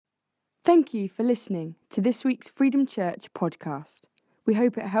Thank you for listening to this week's Freedom Church podcast. We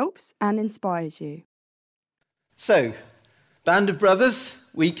hope it helps and inspires you. So, Band of Brothers,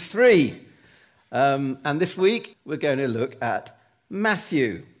 week 3. And this week we're going to look at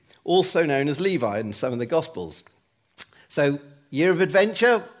Matthew, also known as Levi in some of the Gospels. So, Year of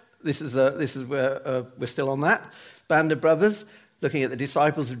Adventure, this is where we're still on that. Band of Brothers, looking at the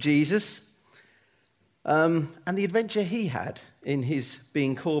disciples of Jesus and the adventure he had in his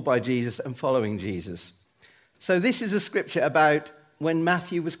being called by Jesus and following Jesus. So this is a scripture about when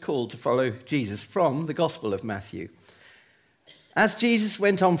Matthew was called to follow Jesus from the Gospel of Matthew. As Jesus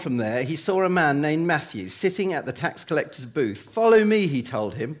went on from there, he saw a man named Matthew sitting at the tax collector's booth. "Follow me," he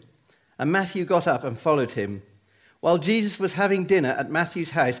told him. And Matthew got up and followed him. While Jesus was having dinner at Matthew's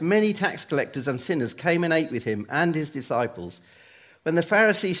house, many tax collectors and sinners came and ate with him and his disciples. When the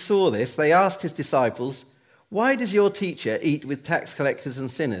Pharisees saw this, they asked his disciples, "Why does your teacher eat with tax collectors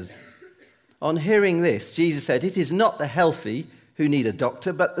and sinners?" On hearing this, Jesus said, "It is not the healthy who need a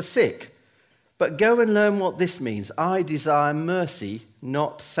doctor, but the sick. But go and learn what this means. I desire mercy,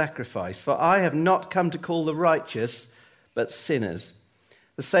 not sacrifice. For I have not come to call the righteous, but sinners."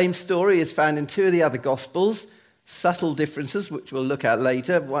 The same story is found in 2 of the other Gospels, subtle differences, which we'll look at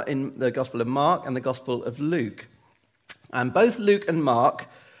later, in the Gospel of Mark and the Gospel of Luke. And both Luke and Mark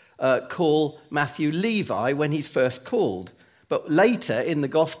call Matthew Levi when he's first called. But later in the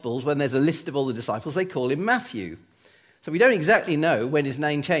Gospels, when there's a list of all the disciples, they call him Matthew. So we don't exactly know when his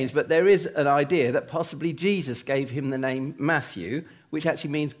name changed, but there is an idea that possibly Jesus gave him the name Matthew, which actually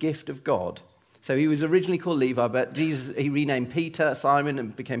means gift of God. So he was originally called Levi, but he renamed Peter, Simon,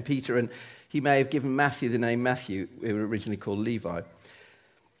 and became Peter, and he may have given Matthew the name Matthew, who was originally called Levi.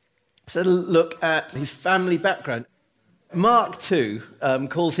 So look at his family background. Mark 2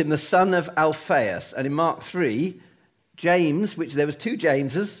 calls him the son of Alphaeus, and in Mark 3, James, which there was 2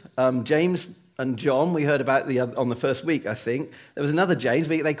 Jameses, James and John, we heard about on the first week, I think. There was another James,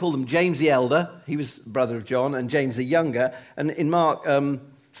 but they called him James the elder, he was brother of John, and James the younger, and in Mark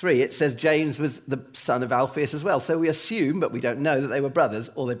 3 it says James was the son of Alphaeus as well, so we assume, but we don't know, that they were brothers,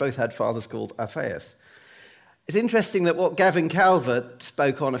 or they both had fathers called Alphaeus. It's interesting that what Gavin Calvert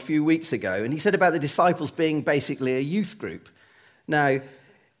spoke on a few weeks ago, and he said about the disciples being basically a youth group. Now,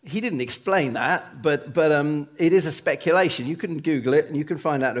 he didn't explain that, but it is a speculation. You can Google it and you can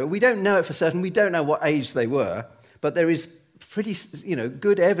find out. We don't know it for certain. We don't know what age they were, but there is pretty,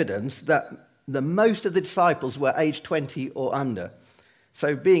 good evidence that most of the disciples were age 20 or under.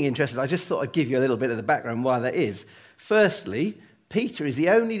 So being interested, I just thought I'd give you a little bit of the background why that is. Firstly, Peter is the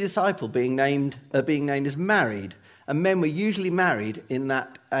only disciple being named as married, and men were usually married in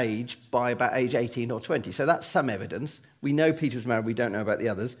that age by about age 18 or 20. So that's some evidence. We know Peter was married, we don't know about the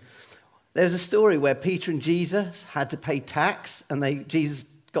others. There's a story where Peter and Jesus had to pay tax, and Jesus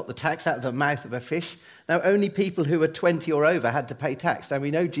got the tax out of the mouth of a fish. Now, only people who were 20 or over had to pay tax. Now,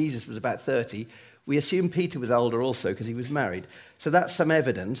 we know Jesus was about 30. We assume Peter was older also because he was married. So that's some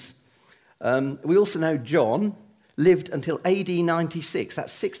evidence. We also know John lived until AD 96.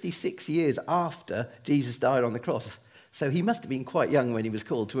 That's 66 years after Jesus died on the cross. So he must have been quite young when he was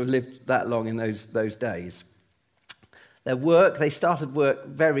called to have lived that long in those days. They started work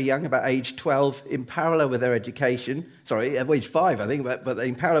very young, about age 12, in parallel with their education. Age 5, I think, but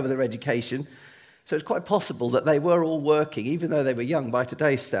in parallel with their education. So it's quite possible that they were all working, even though they were young by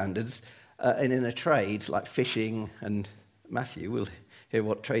today's standards, and in a trade like fishing, and Matthew, we'll hear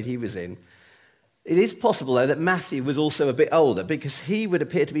what trade he was in. It is possible, though, that Matthew was also a bit older because he would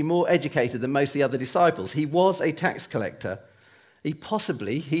appear to be more educated than most of the other disciples. He was a tax collector. He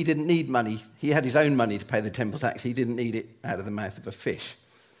didn't need money. He had his own money to pay the temple tax. He didn't need it out of the mouth of a fish.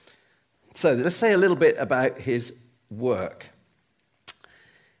 So let's say a little bit about his work.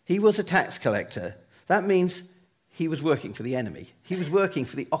 He was a tax collector. That means he was working for the enemy. He was working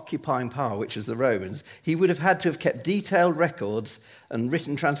for the occupying power, which was the Romans. He would have had to have kept detailed records and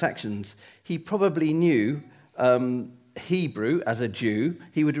written transactions. He probably knew Hebrew as a Jew.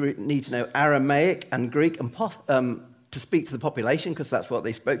 He would need to know Aramaic and Greek and to speak to the population, because that's what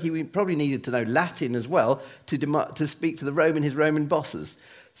they spoke. He probably needed to know Latin as well to speak to his Roman bosses.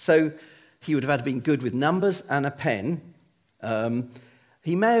 So he would have had to be good with numbers and a pen.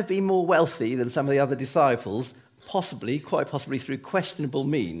 He may have been more wealthy than some of the other disciples, quite possibly through questionable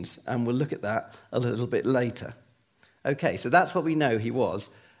means, and we'll look at that a little bit later. Okay, so that's what we know he was.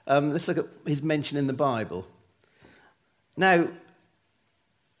 Let's look at his mention in the Bible. Now,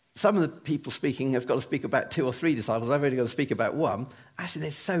 some of the people speaking have got to speak about 2 or 3 disciples. I've only got to speak about 1. Actually,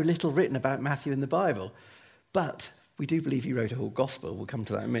 there's so little written about Matthew in the Bible. But we do believe he wrote a whole gospel. We'll come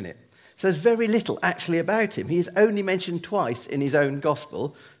to that in a minute. So there's very little actually about him. He is only mentioned twice in his own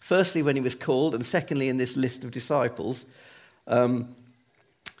gospel. Firstly, when he was called, and secondly, in this list of disciples.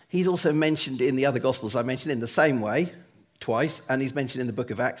 He's also mentioned in the other gospels I mentioned in the same way, twice, and he's mentioned in the book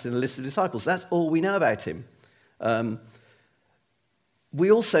of Acts in the list of disciples. That's all we know about him.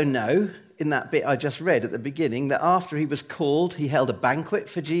 We also know, in that bit I just read at the beginning, that after he was called, he held a banquet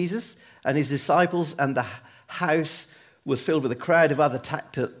for Jesus, and his disciples, and the house was filled with a crowd of other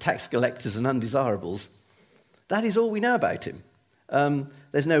tax collectors and undesirables. That is all we know about him.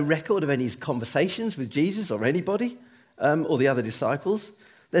 There's no record of any conversations with Jesus or anybody or the other disciples.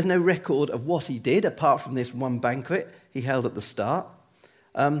 There's no record of what he did apart from this one banquet he held at the start.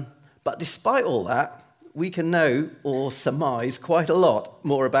 But despite all that, we can know or surmise quite a lot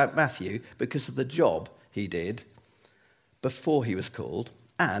more about Matthew because of the job he did before he was called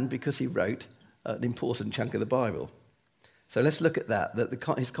and because he wrote an important chunk of the Bible. So let's look at that,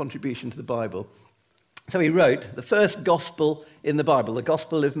 his contribution to the Bible. So he wrote the first gospel in the Bible, the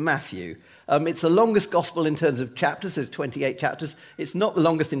Gospel of Matthew. It's the longest gospel in terms of chapters. There's 28 chapters. It's not the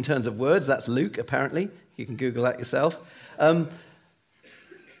longest in terms of words. That's Luke, apparently. You can Google that yourself. How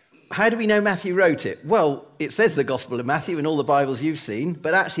do we know Matthew wrote it? Well, it says the Gospel of Matthew in all the Bibles you've seen,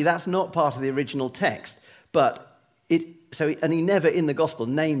 but actually that's not part of the original text. And he never in the Gospel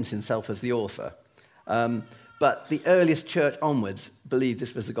names himself as the author. But the earliest church onwards believed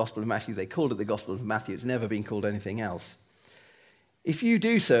this was the Gospel of Matthew. They called it the Gospel of Matthew. It's never been called anything else. If you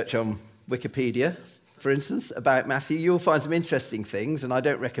do search on Wikipedia, for instance, about Matthew, you'll find some interesting things, and I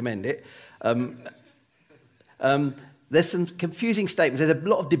don't recommend it. There's some confusing statements. There's a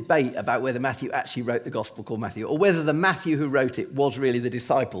lot of debate about whether Matthew actually wrote the Gospel called Matthew, or whether the Matthew who wrote it was really the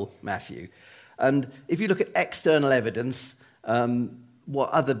disciple Matthew. And if you look at external evidence,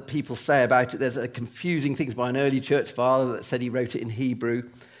 what other people say about it, there's confusing things by an early church father that said he wrote it in Hebrew.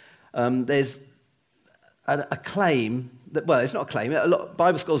 There's a claim that, well, it's not a claim. A lot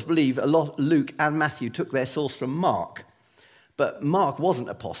Bible scholars believe Luke and Matthew took their source from Mark. But Mark wasn't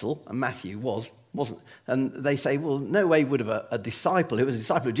apostle, and Matthew wasn't. And they say, well, no way would have a disciple who was a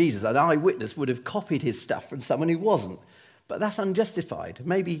disciple of Jesus, an eyewitness, would have copied his stuff from someone who wasn't. But that's unjustified.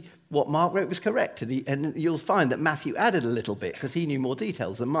 Maybe what Mark wrote was correct, and you'll find that Matthew added a little bit because he knew more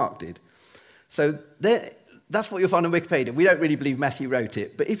details than Mark did. So that's what you'll find on Wikipedia. We don't really believe Matthew wrote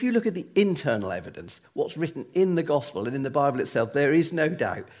it, but if you look at the internal evidence, what's written in the Gospel and in the Bible itself, there is no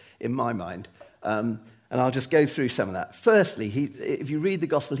doubt in my mind. And I'll just go through some of that. Firstly, if you read the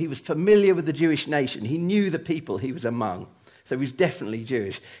Gospel, he was familiar with the Jewish nation. He knew the people he was among. So he was definitely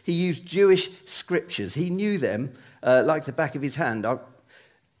Jewish. He used Jewish scriptures. He knew them like the back of his hand.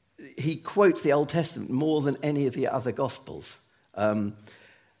 He quotes the Old Testament more than any of the other Gospels. The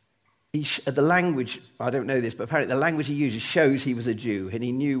language, I don't know this, but apparently the language he uses shows he was a Jew, and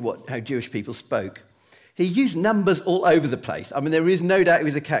he knew how Jewish people spoke. He used numbers all over the place. I mean, there is no doubt he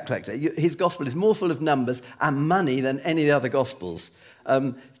was a tax collector. His gospel is more full of numbers and money than any of the other gospels.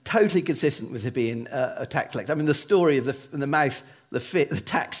 Totally consistent with him being a tax collector. I mean, the story of the mouth, the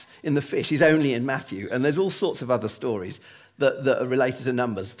tax in the fish is only in Matthew, and there's all sorts of other stories that are related to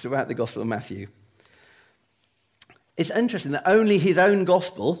numbers throughout the Gospel of Matthew. It's interesting that only his own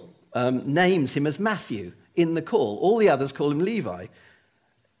gospel names him as Matthew in the call. All the others call him Levi.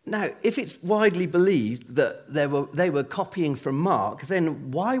 Now, if it's widely believed that they were copying from Mark,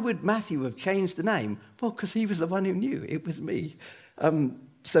 then why would Matthew have changed the name? Well, because he was the one who knew. It was me.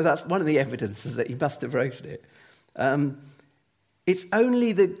 So that's one of the evidences that he must have wrote it. It's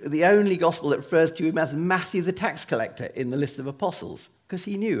only the only gospel that refers to him as Matthew the tax collector in the list of apostles, because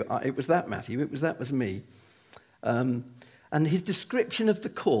he knew it was that Matthew, that was me. And his description of the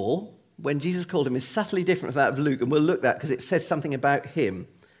call, when Jesus called him, is subtly different from that of Luke, and we'll look at that because it says something about him.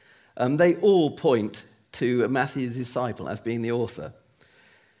 They all point to Matthew the disciple as being the author.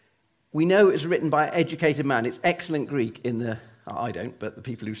 We know it was written by an educated man. It's excellent Greek in the... I don't, but the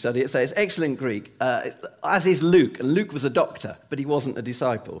people who study it say it's excellent Greek, as is Luke. And Luke was a doctor, but he wasn't a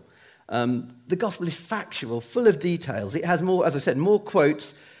disciple. The gospel is factual, full of details. It has more, as I said, more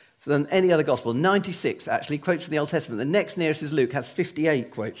quotes than any other gospel. 96, actually, quotes from the Old Testament. The next nearest is Luke, has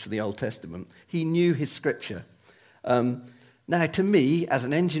 58 quotes from the Old Testament. He knew his scripture. Now, to me, as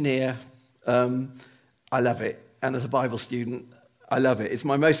an engineer, I love it. And as a Bible student, I love it. It's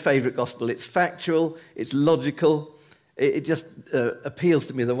my most favourite gospel. It's factual, it's logical. It just appeals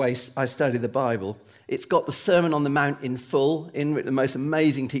to me the way I study the Bible. It's got the Sermon on the Mount in full, the most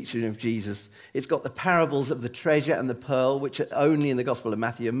amazing teaching of Jesus. It's got the parables of the treasure and the pearl, which are only in the Gospel of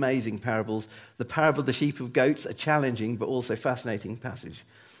Matthew, amazing parables. The parable of the sheep and goats, a challenging but also fascinating passage.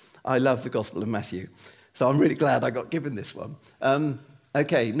 I love the Gospel of Matthew. So I'm really glad I got given this one.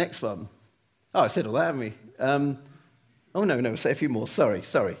 Okay, next one. Oh, I said all that, haven't we? No, say a few more. Sorry.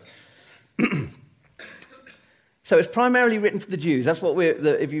 So it's primarily written for the Jews. That's what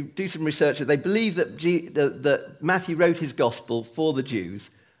if you do some research, they believe that Matthew wrote his gospel for the Jews.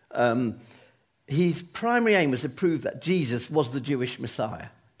 His primary aim was to prove that Jesus was the Jewish Messiah,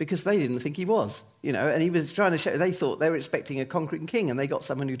 because they didn't think he was, and he was trying to show, they thought they were expecting a conquering king, and they got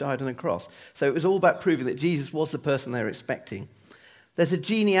someone who died on a cross. So it was all about proving that Jesus was the person they were expecting. There's a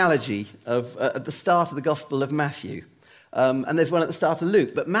genealogy at the start of the Gospel of Matthew, and there's one at the start of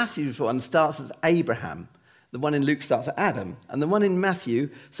Luke, but Matthew's one starts as Abraham. The one in Luke starts at Adam. And the one in Matthew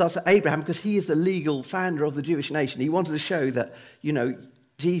starts at Abraham because he is the legal founder of the Jewish nation. He wanted to show that,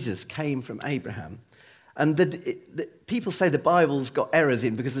 Jesus came from Abraham. And people say the Bible's got errors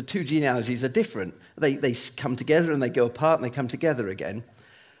in because the two genealogies are different. They come together and they go apart and they come together again.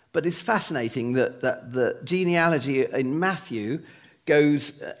 But it's fascinating that the genealogy in Matthew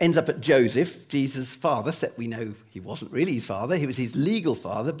ends up at Joseph, Jesus' father, except we know he wasn't really his father. He was his legal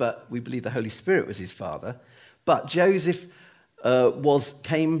father, but we believe the Holy Spirit was his father. But Joseph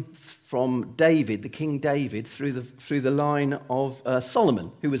came from David, the King David, through the line of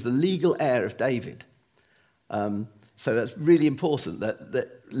Solomon, who was the legal heir of David. So that's really important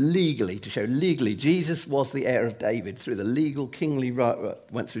that legally, to show legally, Jesus was the heir of David through the legal kingly right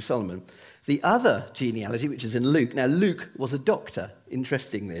went through Solomon. The other genealogy, which is in Luke, now Luke was a doctor,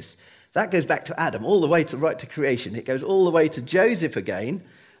 interesting this. That goes back to Adam, all the way to creation. It goes all the way to Joseph again,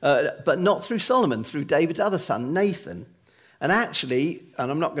 but not through Solomon, through David's other son, Nathan. And actually,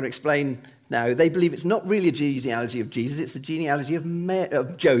 and I'm not going to explain now, they believe it's not really a genealogy of Jesus, it's the genealogy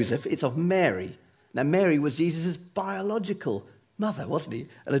of Joseph, it's of Mary. Now, Mary was Jesus' biological mother, wasn't he?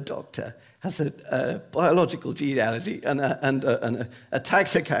 And a doctor has a biological genealogy, and a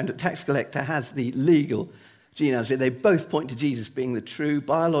tax accountant, tax collector has the legal genealogy. They both point to Jesus being the true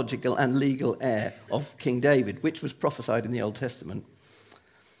biological and legal heir of King David, which was prophesied in the Old Testament.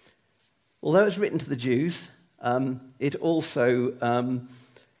 Although it's written to the Jews, it also,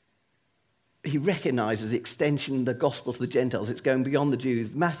 he recognizes the extension of the gospel to the Gentiles. It's going beyond the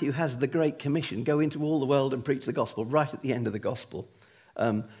Jews. Matthew has the Great Commission, go into all the world and preach the gospel, right at the end of the gospel.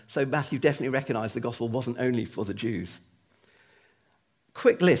 So Matthew definitely recognized the gospel wasn't only for the Jews.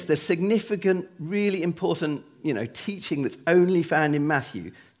 Quick list. There's significant, really important, teaching that's only found in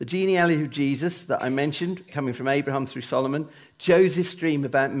Matthew. The genealogy of Jesus that I mentioned, coming from Abraham through Solomon, Joseph's dream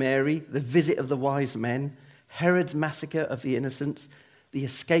about Mary, the visit of the wise men, Herod's massacre of the innocents, the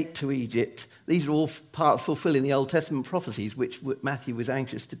escape to Egypt. These are all part of fulfilling the Old Testament prophecies, which Matthew was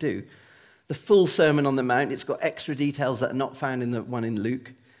anxious to do. The full Sermon on the Mount, it's got extra details that are not found in the one in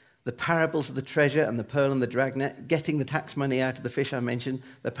Luke. The parables of the treasure and the pearl and the dragnet, getting the tax money out of the fish I mentioned,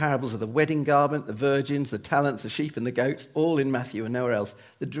 the parables of the wedding garment, the virgins, the talents, the sheep and the goats, all in Matthew and nowhere else.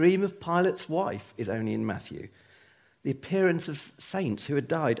 The dream of Pilate's wife is only in Matthew. The appearance of saints who had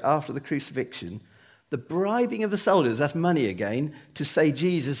died after the crucifixion. The bribing of the soldiers, that's money again, to say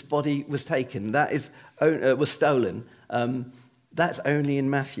Jesus' body was taken, was stolen. That's only in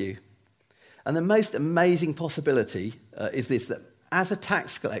Matthew. And the most amazing possibility is this, that as a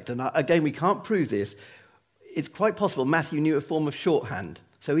tax collector, and again, we can't prove this, it's quite possible Matthew knew a form of shorthand.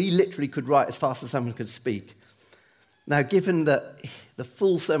 So he literally could write as fast as someone could speak. Now, given that the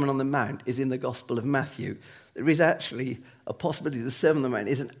full Sermon on the Mount is in the Gospel of Matthew, there is actually a possibility the Sermon on the Mount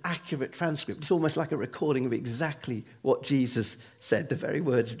is an accurate transcript. It's almost like a recording of exactly what Jesus said, the very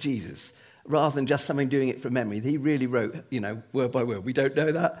words of Jesus, rather than just someone doing it from memory. He really wrote, word by word. We don't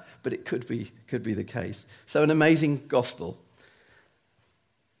know that, but it could be the case. So an amazing gospel.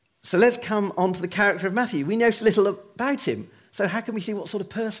 So let's come on to the character of Matthew. We know so little about him, so how can we see what sort of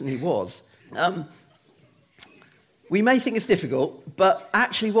person he was? We may think it's difficult, but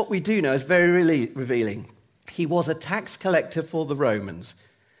actually what we do know is very revealing. He was a tax collector for the Romans.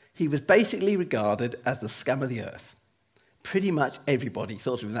 He was basically regarded as the scum of the earth. Pretty much everybody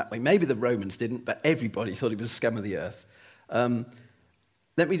thought of him that way. Maybe the Romans didn't, but everybody thought he was the scum of the earth.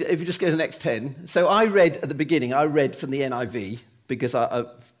 If you just go to the next 10. So I read at the beginning, from the NIV, because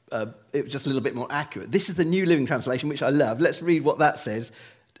it was just a little bit more accurate. This is the New Living Translation, which I love. Let's read what that says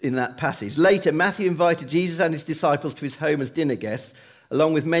in that passage. Later, Matthew invited Jesus and his disciples to his home as dinner guests,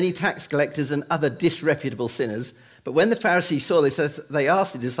 along with many tax collectors and other disreputable sinners. But when the Pharisees saw this, they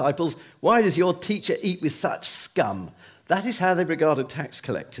asked the disciples, "Why does your teacher eat with such scum?" That is how they regarded tax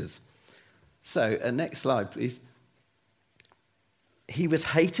collectors. So, next slide, please. He was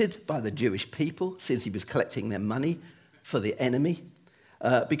hated by the Jewish people since he was collecting their money for the enemy,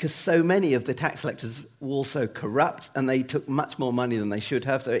 because so many of the tax collectors were also corrupt, and they took much more money than they should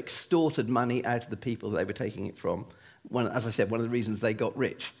have. They extorted money out of the people they were taking it from. As I said, one of the reasons they got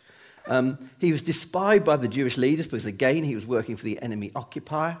rich. He was despised by the Jewish leaders because, again, he was working for the enemy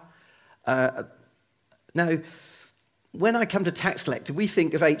occupier. Now, when I come to tax collector, we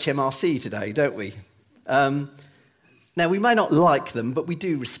think of HMRC today, don't we? Now, we may not like them, but we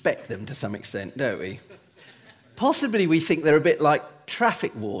do respect them to some extent, don't we? Possibly we think they're a bit like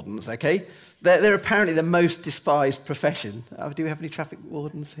traffic wardens, okay? They're apparently the most despised profession. Do we have any traffic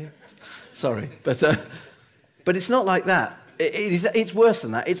wardens here? Sorry, but it's not like that. It's worse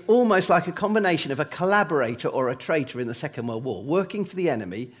than that. It's almost like a combination of a collaborator or a traitor in the Second World War, working for the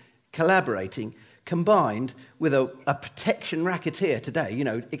enemy, collaborating, combined with a protection racketeer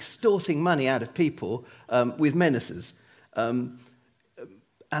today, extorting money out of people with menaces. And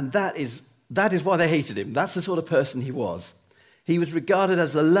that is why they hated him. That's the sort of person he was. He was regarded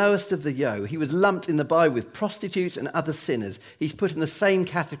as the lowest of the yo. He was lumped in the Bible with prostitutes and other sinners. He's put in the same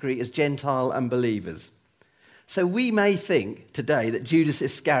category as Gentile unbelievers. So we may think today that Judas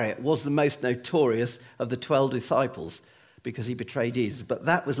Iscariot was the most notorious of the 12 disciples because he betrayed Jesus, but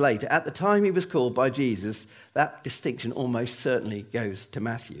that was later. At the time he was called by Jesus, that distinction almost certainly goes to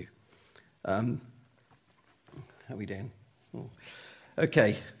Matthew. How are we doing? Oh.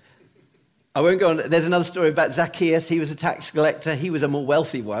 Okay. I won't go on. There's another story about Zacchaeus. He was a tax collector. He was a more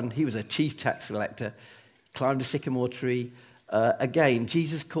wealthy one. He was a chief tax collector. Climbed a sycamore tree. Again,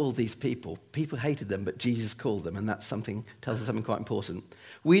 Jesus called these people. People hated them, but Jesus called them, and that tells us something quite important.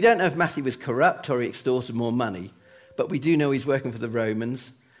 We don't know if Matthew was corrupt or he extorted more money, but we do know he's working for the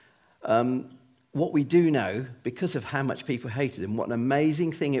Romans. What we do know, because of how much people hated him, what an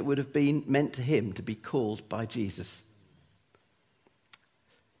amazing thing it would have been meant to him to be called by Jesus.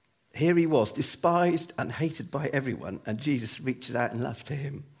 Here he was, despised and hated by everyone, and Jesus reaches out in love to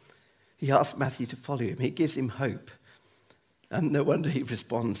him. He asks Matthew to follow him. He gives him hope. And no wonder he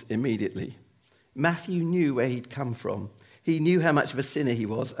responds immediately. Matthew knew where he'd come from. He knew how much of a sinner he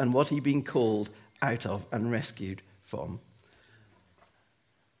was and what he'd been called out of and rescued from.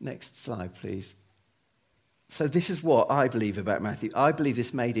 Next slide, please. So this is what I believe about Matthew. I believe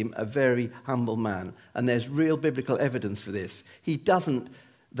this made him a very humble man, and there's real biblical evidence for this.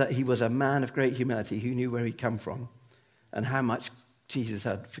 That he was a man of great humility who knew where he'd come from and how much Jesus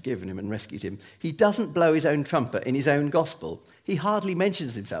had forgiven him and rescued him. He doesn't blow his own trumpet in his own gospel. He hardly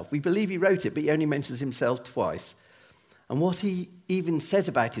mentions himself. We believe he wrote it, but he only mentions himself twice. And what he even says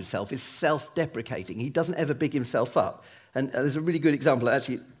about himself is self-deprecating. He doesn't ever big himself up. And there's a really good example.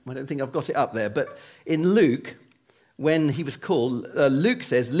 Actually, I don't think I've got it up there, but in Luke, when he was called, Luke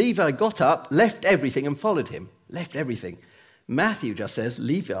says, Levi got up, left everything and followed him. Left everything. Matthew just says,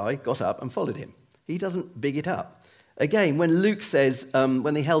 Levi got up and followed him. He doesn't big it up. Again, when Luke says,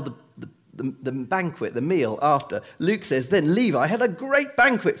 when they held the banquet, the meal after, Luke says, then Levi had a great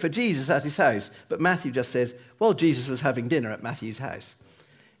banquet for Jesus at his house. But Matthew just says, well, Jesus was having dinner at Matthew's house.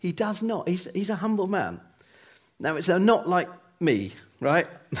 He does not. He's a humble man. Now, it's not like me, right?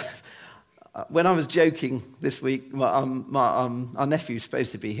 When I was joking this week, our nephew's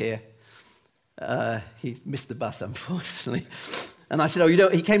supposed to be here. He missed the bus, unfortunately. And I said,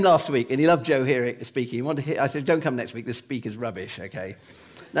 he came last week, and he loved Joe here speaking. I said, don't come next week, this speaker's rubbish, okay?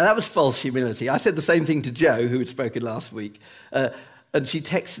 Now, that was false humility. I said the same thing to Jo, who had spoken last week. And she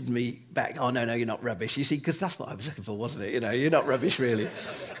texted me back, oh, no, you're not rubbish. You see, because that's what I was looking for, wasn't it? You're not rubbish, really.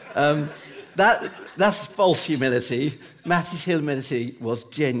 That's false humility. Matthew's humility was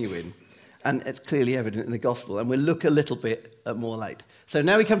genuine. And it's clearly evident in the gospel. And we'll look a little bit more later. So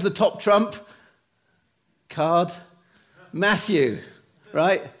now we come to the top trump card. Matthew,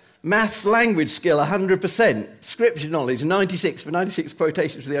 right? Maths language skill, 100%. Scripture knowledge, 96 for 96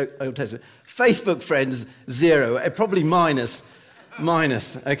 quotations from the Old Testament. Facebook friends, 0. Probably minus,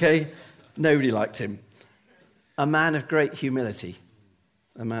 okay? Nobody liked him. A man of great humility.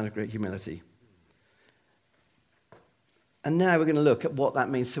 A man of great humility. And now we're going to look at what that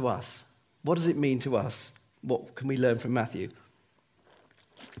means to us. What does it mean to us? What can we learn from Matthew?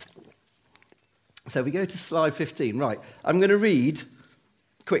 So we go to slide 15. Right, I'm going to read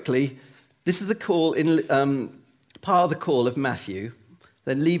quickly. This is the call part of the call of Matthew.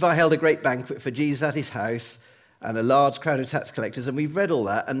 Then Levi held a great banquet for Jesus at his house and a large crowd of tax collectors. And we've read all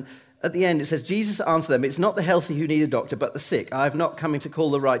that. And at the end it says, Jesus answered them, it's not the healthy who need a doctor, but the sick. I have not come to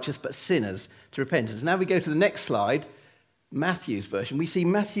call the righteous, but sinners to repentance. Now we go to the next slide, Matthew's version. We see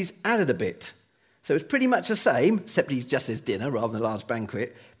Matthew's added a bit. So it's pretty much the same, except he just says dinner rather than a large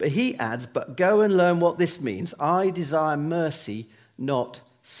banquet. But he adds, but go and learn what this means. I desire mercy, not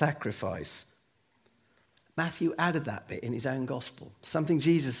sacrifice. Matthew added that bit in his own gospel. Something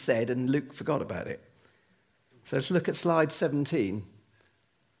Jesus said and Luke forgot about it. So let's look at slide 17.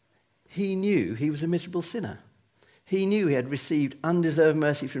 He knew he was a miserable sinner. He knew he had received undeserved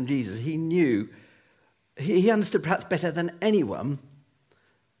mercy from Jesus. He knew, he understood perhaps better than anyone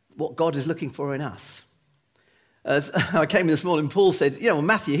what God is looking for in us. As I came in this morning, Paul said,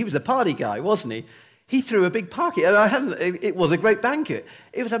 Matthew, he was a party guy, wasn't he? He threw a big party, and it was a great banquet.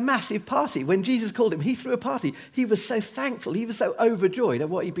 It was a massive party. When Jesus called him, he threw a party. He was so thankful. He was so overjoyed at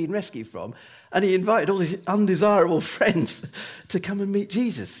what he'd been rescued from. And he invited all his undesirable friends to come and meet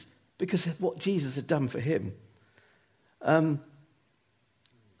Jesus because of what Jesus had done for him. I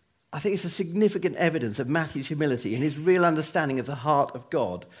think it's a significant evidence of Matthew's humility and his real understanding of the heart of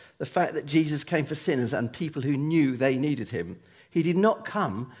God, the fact that Jesus came for sinners and people who knew they needed him. He did not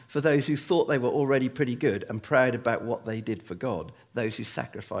come for those who thought they were already pretty good and proud about what they did for God, those who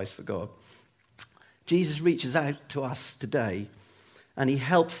sacrificed for God. Jesus reaches out to us today, and he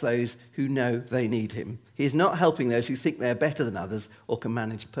helps those who know they need him. He is not helping those who think they're better than others or can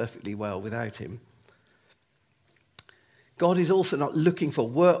manage perfectly well without him. God is also not looking for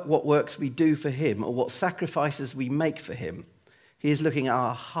what works we do for him or what sacrifices we make for him. He is looking at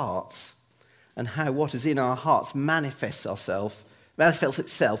our hearts and how what is in our hearts manifests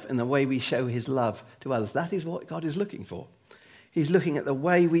itself in the way we show his love to others. That is what God is looking for. He's looking at the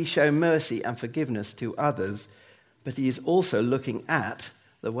way we show mercy and forgiveness to others, but he is also looking at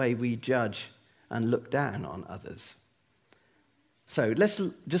the way we judge and look down on others. So let's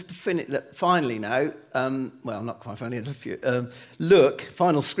just finish finally now, not quite finally, look,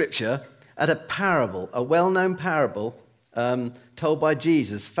 final scripture, at a parable, a well-known parable told by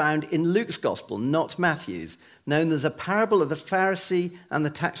Jesus, found in Luke's gospel, not Matthew's, known as a parable of the Pharisee and the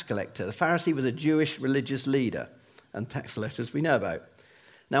tax collector. The Pharisee was a Jewish religious leader, and tax collectors we know about.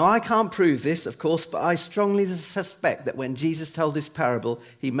 Now, I can't prove this, of course, but I strongly suspect that when Jesus told this parable,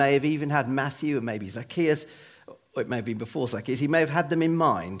 he may have even had Matthew and maybe Zacchaeus, or it may be before Zacchaeus, he may have had them in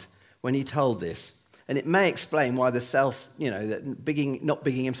mind when he told this. And it may explain why not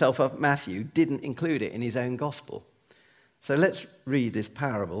bigging himself up, Matthew didn't include it in his own gospel. So let's read this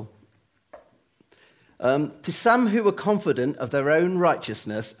parable. To some who were confident of their own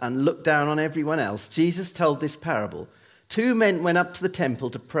righteousness and looked down on everyone else, Jesus told this parable. 2 men went up to the temple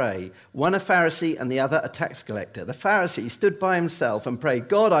to pray, one a Pharisee and the other a tax collector. The Pharisee stood by himself and prayed,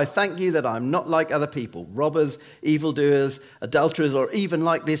 God, I thank you that I'm not like other people, robbers, evildoers, adulterers, or even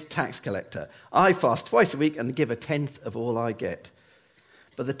like this tax collector. I fast twice a week and give 1/10 of all I get.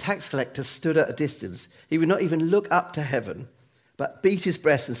 But the tax collector stood at a distance. He would not even look up to heaven, but beat his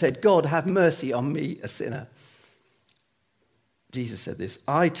breast and said, God, have mercy on me, a sinner. Jesus said this,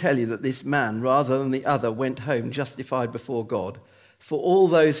 I tell you that this man, rather than the other, went home justified before God. For all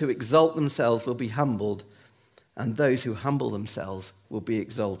those who exalt themselves will be humbled, and those who humble themselves will be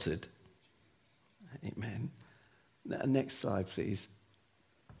exalted. Amen. Next slide, please.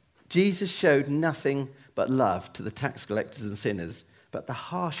 Jesus showed nothing but love to the tax collectors and sinners, but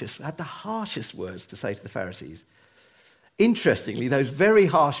had the harshest words to say to the Pharisees. Interestingly, those very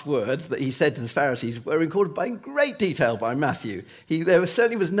harsh words that he said to the Pharisees were recorded in great detail by Matthew. There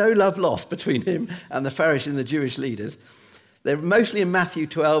certainly was no love lost between him and the Pharisees and the Jewish leaders. They're mostly in Matthew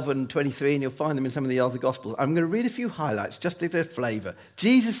 12 and 23, and you'll find them in some of the other Gospels. I'm going to read a few highlights just to get a flavour.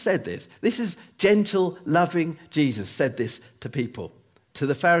 Jesus said this. This is gentle, loving Jesus said this to people, to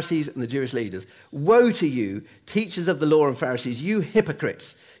the Pharisees and the Jewish leaders. Woe to you, teachers of the law and Pharisees, you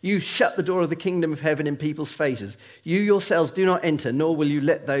hypocrites! You shut the door of the kingdom of heaven in people's faces. You yourselves do not enter, nor will you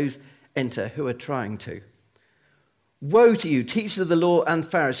let those enter who are trying to. Woe to you, teachers of the law and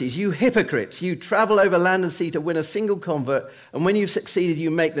Pharisees, you hypocrites! You travel over land and sea to win a single convert, and when you've succeeded,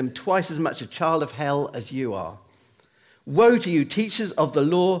 you make them twice as much a child of hell as you are. Woe to you, teachers of the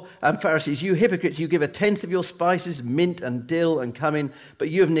law and Pharisees, you hypocrites! You give 1/10 of your spices, mint and dill and cumin, but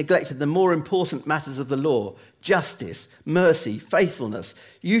you have neglected the more important matters of the law, justice, mercy, faithfulness.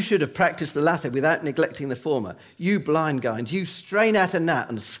 You should have practiced the latter without neglecting the former. You blind guides, you strain out a gnat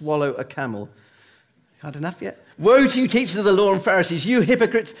and swallow a camel. Had enough yet? Woe to you, teachers of the law and Pharisees, you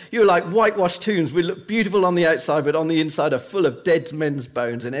hypocrites! You are like whitewashed tombs. We look beautiful on the outside, but on the inside are full of dead men's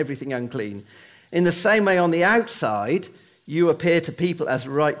bones and everything unclean. In the same way, on the outside, you appear to people as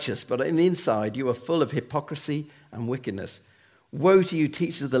righteous, but on the inside, you are full of hypocrisy and wickedness. Woe to you,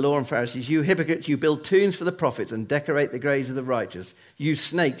 teachers of the law and Pharisees, you hypocrites! You build tombs for the prophets and decorate the graves of the righteous. You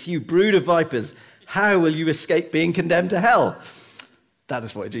snakes, you brood of vipers, how will you escape being condemned to hell? That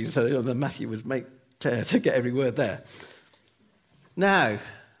is what Jesus said. Matthew was made clear to get every word there. Now,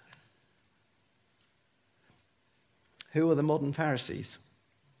 who are the modern Pharisees?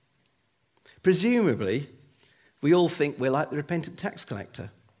 Presumably, we all think we're like the repentant tax collector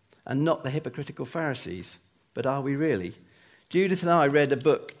and not the hypocritical Pharisees. But are we really? Judith and I read a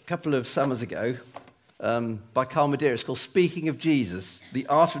book a couple of summers ago by Carl Madeira. It's called Speaking of Jesus, The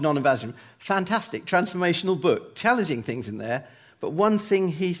Art of Non-Evangelism. Fantastic, transformational book, challenging things in there. But one thing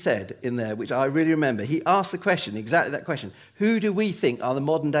he said in there, which I really remember, he asked the question, exactly that question, who do we think are the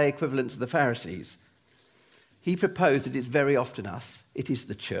modern-day equivalents of the Pharisees? He proposed that it's very often us. It is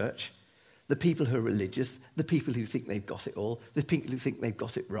the church, the people who are religious, the people who think they've got it all, the people who think they've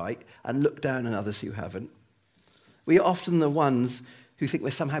got it right, and look down on others who haven't. We are often the ones who think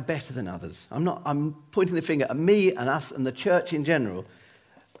we're somehow better than others. I'm pointing the finger at me and us and the church in general,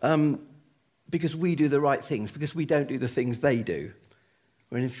 because we do the right things, because we don't do the things they do.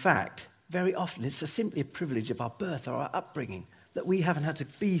 When in fact, very often it's simply a privilege of our birth or our upbringing that we haven't had to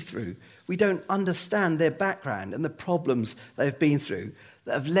be through. We don't understand their background and the problems they've been through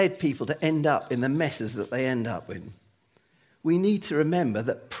that have led people to end up in the messes that they end up in. We need to remember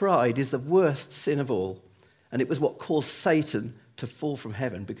that pride is the worst sin of all, and it was what caused Satan to fall from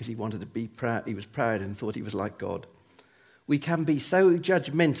heaven because he wanted to be proud. He was proud and thought he was like God. We can be so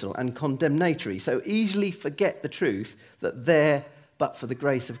judgmental and condemnatory, so easily forget the truth that there, but for the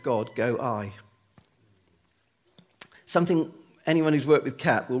grace of God, go I. Something anyone who's worked with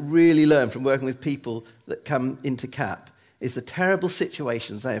CAP will really learn from working with people that come into CAP is the terrible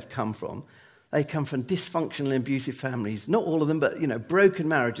situations they have come from. They come from dysfunctional and abusive families, not all of them, but broken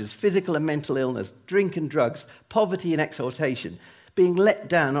marriages, physical and mental illness, drink and drugs, poverty and exhortation, being let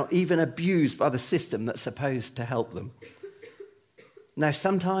down or even abused by the system that's supposed to help them. Now,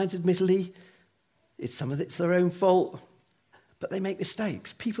 sometimes, admittedly, some of it's their own fault, but they make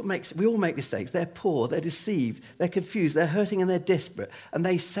mistakes. We all make mistakes. They're poor, they're deceived, they're confused, they're hurting and they're desperate, and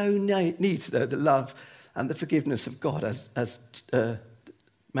they so need to know the love and the forgiveness of God as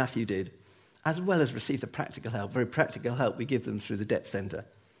Matthew did, as well as receive the practical help, very practical help we give them through the debt centre.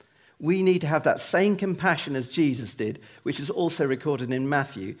 We need to have that same compassion as Jesus did, which is also recorded in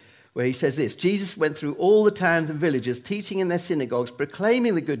Matthew, where he says this: Jesus went through all the towns and villages, teaching in their synagogues,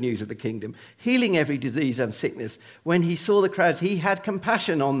 proclaiming the good news of the kingdom, healing every disease and sickness. When he saw the crowds, he had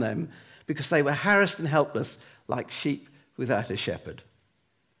compassion on them because they were harassed and helpless like sheep without a shepherd.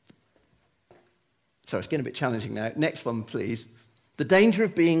 So it's getting a bit challenging now. Next one, please. The danger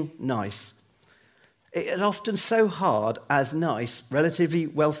of being nice. It's often so hard as nice, relatively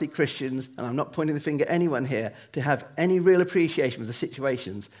wealthy Christians, and I'm not pointing the finger at anyone here, to have any real appreciation of the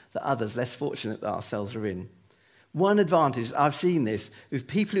situations that others less fortunate than ourselves are in. One advantage, I've seen this, with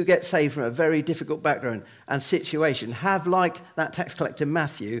people who get saved from a very difficult background and situation, have, like that tax collector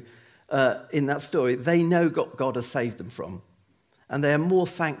Matthew in that story, they know what God has saved them from. And they are more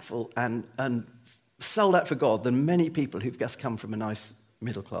thankful and sold out for God than many people who've just come from a nice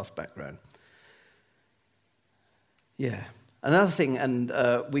middle-class background. Yeah. Another thing, and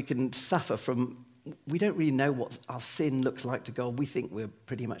we can suffer from, we don't really know what our sin looks like to God. We think we're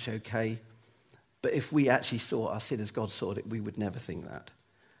pretty much okay. But if we actually saw our sin as God saw it, we would never think that.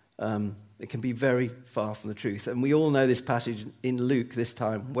 It can be very far from the truth. And we all know this passage in Luke this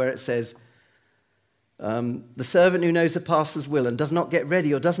time, where it says, the servant who knows the master's will and does not get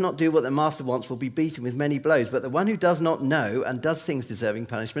ready or does not do what the master wants will be beaten with many blows. But the one who does not know and does things deserving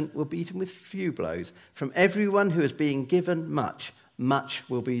punishment will be beaten with few blows. From everyone who is being given much, much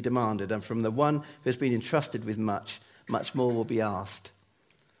will be demanded. And from the one who has been entrusted with much, much more will be asked.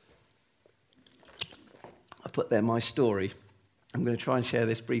 I put there my story. I'm going to try and share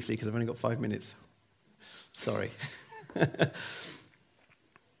this briefly because I've only got 5 minutes. Sorry.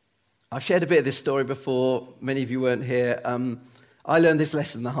 I've shared a bit of this story before. Many of you weren't here. I learned this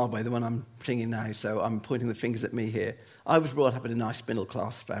lesson the hard way, the one I'm singing now, so I'm pointing the fingers at me here. I was brought up in a nice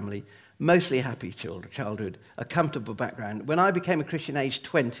middle-class family, mostly happy childhood, a comfortable background. When I became a Christian aged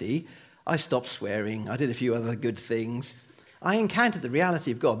 20, I stopped swearing. I did a few other good things. I encountered the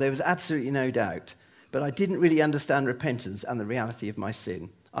reality of God. There was absolutely no doubt. But I didn't really understand repentance and the reality of my sin.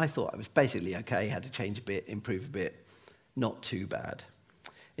 I thought I was basically okay, had to change a bit, improve a bit. Not too bad.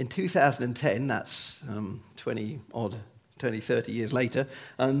 In 2010, that's 30 years later,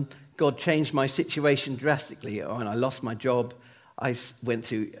 God changed my situation drastically. When I lost my job, I went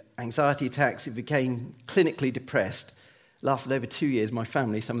through anxiety attacks. It became clinically depressed. Lasted over 2 years. My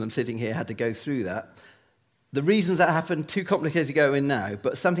family, some of them sitting here, had to go through that. The reasons that happened, too complicated to go in now,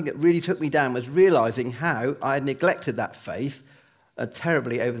 but something that really took me down was realizing how I had neglected that faith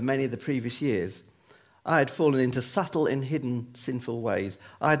terribly over many of the previous years. I had fallen into subtle and hidden sinful ways.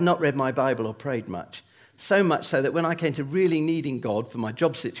 I had not read my Bible or prayed much, so much so that when I came to really needing God for my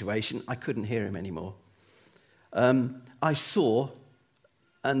job situation, I couldn't hear him anymore. I saw,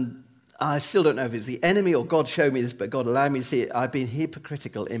 and I still don't know if it's the enemy or God showed me this, but God allowed me to see it. I've been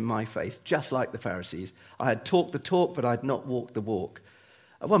hypocritical in my faith, just like the Pharisees. I had talked the talk, but I'd not walked the walk.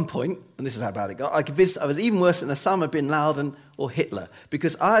 At one point, and this is how bad it got, I was even worse than Osama bin Laden or Hitler,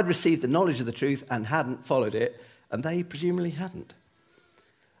 because I had received the knowledge of the truth and hadn't followed it, and they presumably hadn't.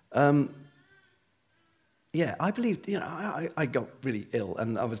 I believed, I got really ill,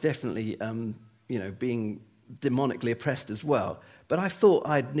 and I was definitely, being demonically oppressed as well. But I thought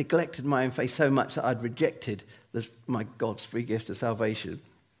I'd neglected my own faith so much that I'd rejected my God's free gift of salvation.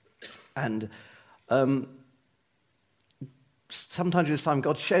 And sometimes at this time,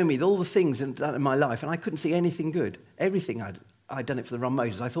 God showed me all the things in my life, and I couldn't see anything good. Everything I'd done it for the wrong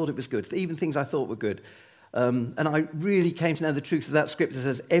motives. I thought it was good, even things I thought were good. And I really came to know the truth of that scripture that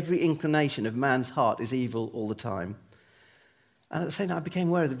says every inclination of man's heart is evil all the time. And at the same time, I became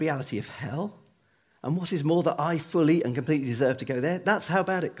aware of the reality of hell. And what is more, that I fully and completely deserve to go there. That's how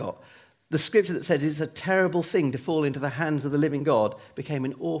bad it got. The scripture that says it's a terrible thing to fall into the hands of the living God became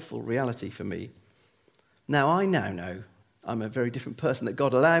an awful reality for me. Now I now know I'm a very different person, that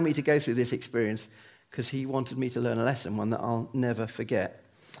God allowed me to go through this experience because he wanted me to learn a lesson, one that I'll never forget.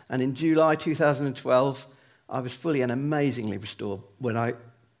 And in July 2012, I was fully and amazingly restored when I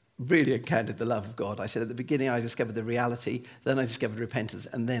really encountered the love of God. I said at the beginning I discovered the reality, then I discovered repentance,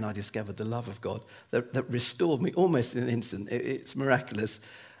 and then I discovered the love of God that restored me almost in an instant. It's miraculous.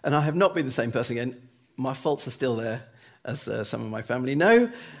 And I have not been the same person again. My faults are still there, as some of my family know.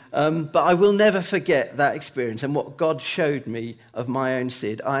 But I will never forget that experience and what God showed me of my own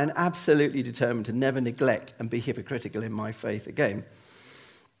sin. I am absolutely determined to never neglect and be hypocritical in my faith again.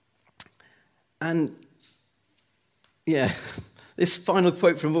 And this final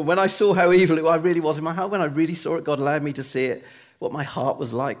quote from when I saw how evil I really was in my heart, when I really saw it, God allowed me to see it, what my heart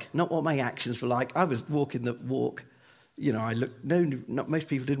was like, not what my actions were like. I was walking the walk. Most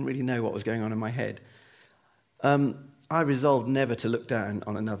people didn't really know what was going on in my head. I resolved never to look down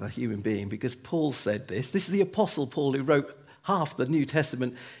on another human being, because Paul said this. This is the Apostle Paul who wrote half the New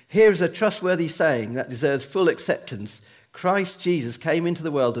Testament. Here is a trustworthy saying that deserves full acceptance. Christ Jesus came into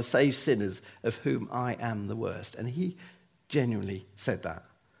the world to save sinners, of whom I am the worst. And he genuinely said that.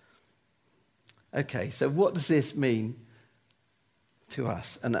 Okay, so what does this mean to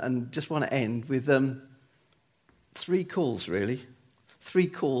us? And just want to end with 3 calls, really. 3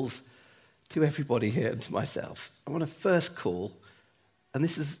 calls to everybody here and to myself. I want to first call, and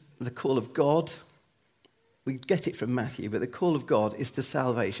this is the call of God. We get it from Matthew, but the call of God is to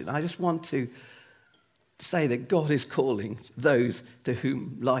salvation. I just want to say that God is calling those to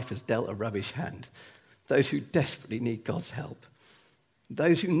whom life has dealt a rubbish hand, those who desperately need God's help,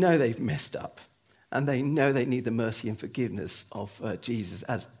 those who know they've messed up, and they know they need the mercy and forgiveness of Jesus,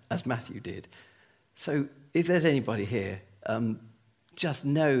 as Matthew did. So if there's anybody here, just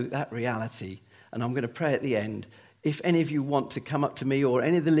know that reality, and I'm going to pray at the end. If any of you want to come up to me or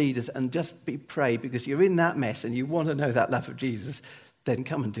any of the leaders and just pray because you're in that mess and you want to know that love of Jesus, then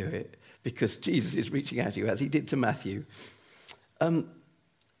come and do it, because Jesus is reaching out to you as he did to Matthew. And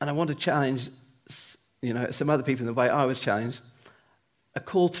I want to challenge, some other people in the way I was challenged, a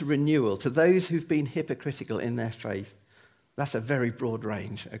call to renewal to those who've been hypocritical in their faith. That's a very broad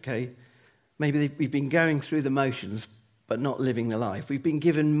range, okay? Maybe we've been going through the motions but not living the life. We've been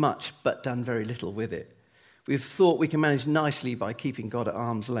given much but done very little with it. We've thought we can manage nicely by keeping God at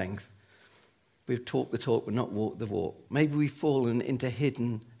arm's length. We've talked the talk but not walked the walk. Maybe we've fallen into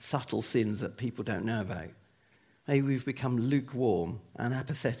hidden, subtle sins that people don't know about. Maybe we've become lukewarm and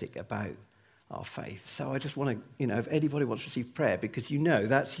apathetic about our faith. So I just want to, if anybody wants to receive prayer, because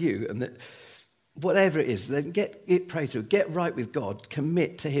that's you, and that whatever it is, then pray to, get right with God,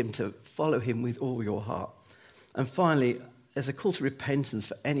 commit to him, to follow him with all your heart. And finally, there's a call to repentance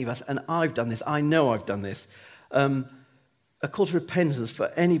for any of us, and I've done this, I know I've done this, a call to repentance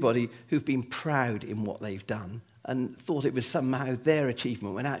for anybody who've been proud in what they've done and thought it was somehow their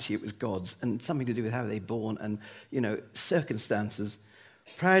achievement when actually it was God's, and something to do with how they were born and, circumstances,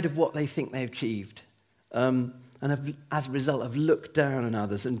 proud of what they think they've achieved, and as a result have looked down on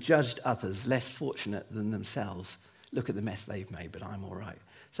others and judged others less fortunate than themselves. Look at the mess they've made, but I'm all right.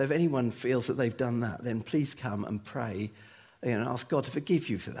 So if anyone feels that they've done that, then please come and pray and ask God to forgive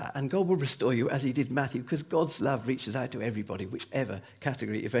you for that. And God will restore you as he did Matthew, because God's love reaches out to everybody, whichever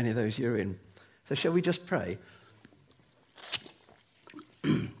category, if any of those you're in. So shall we just pray?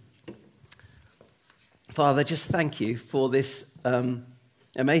 Father, just thank you for this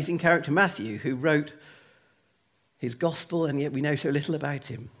amazing character, Matthew, who wrote his gospel, and yet we know so little about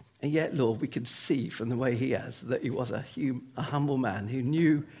him. And yet, Lord, we can see from the way he is that he was a humble man who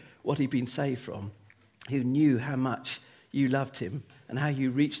knew what he'd been saved from, who knew how much you loved him and how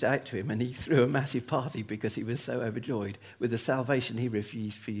you reached out to him, and he threw a massive party because he was so overjoyed with the salvation he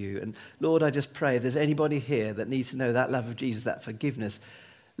refused for you. And Lord, I just pray if there's anybody here that needs to know that love of Jesus, that forgiveness,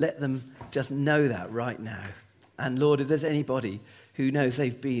 let them just know that right now. And Lord, if there's anybody who knows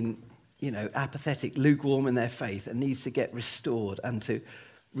they've been, apathetic, lukewarm in their faith and needs to get restored and to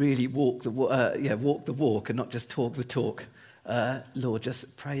really walk the walk and not just talk the talk, Lord,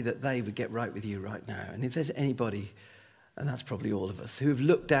 just pray that they would get right with you right now. And if there's anybody, and that's probably all of us, who have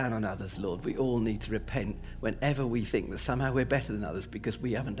looked down on others, Lord, we all need to repent whenever we think that somehow we're better than others because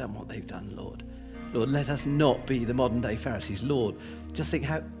we haven't done what they've done, Lord. Lord, let us not be the modern day Pharisees. Lord, just think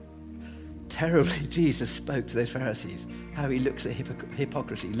how terribly Jesus spoke to those Pharisees, how he looks at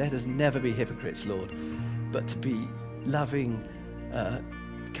hypocrisy. Let us never be hypocrites, Lord, but to be loving,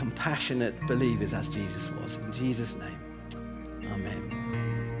 compassionate believers as Jesus was. In Jesus' name, amen.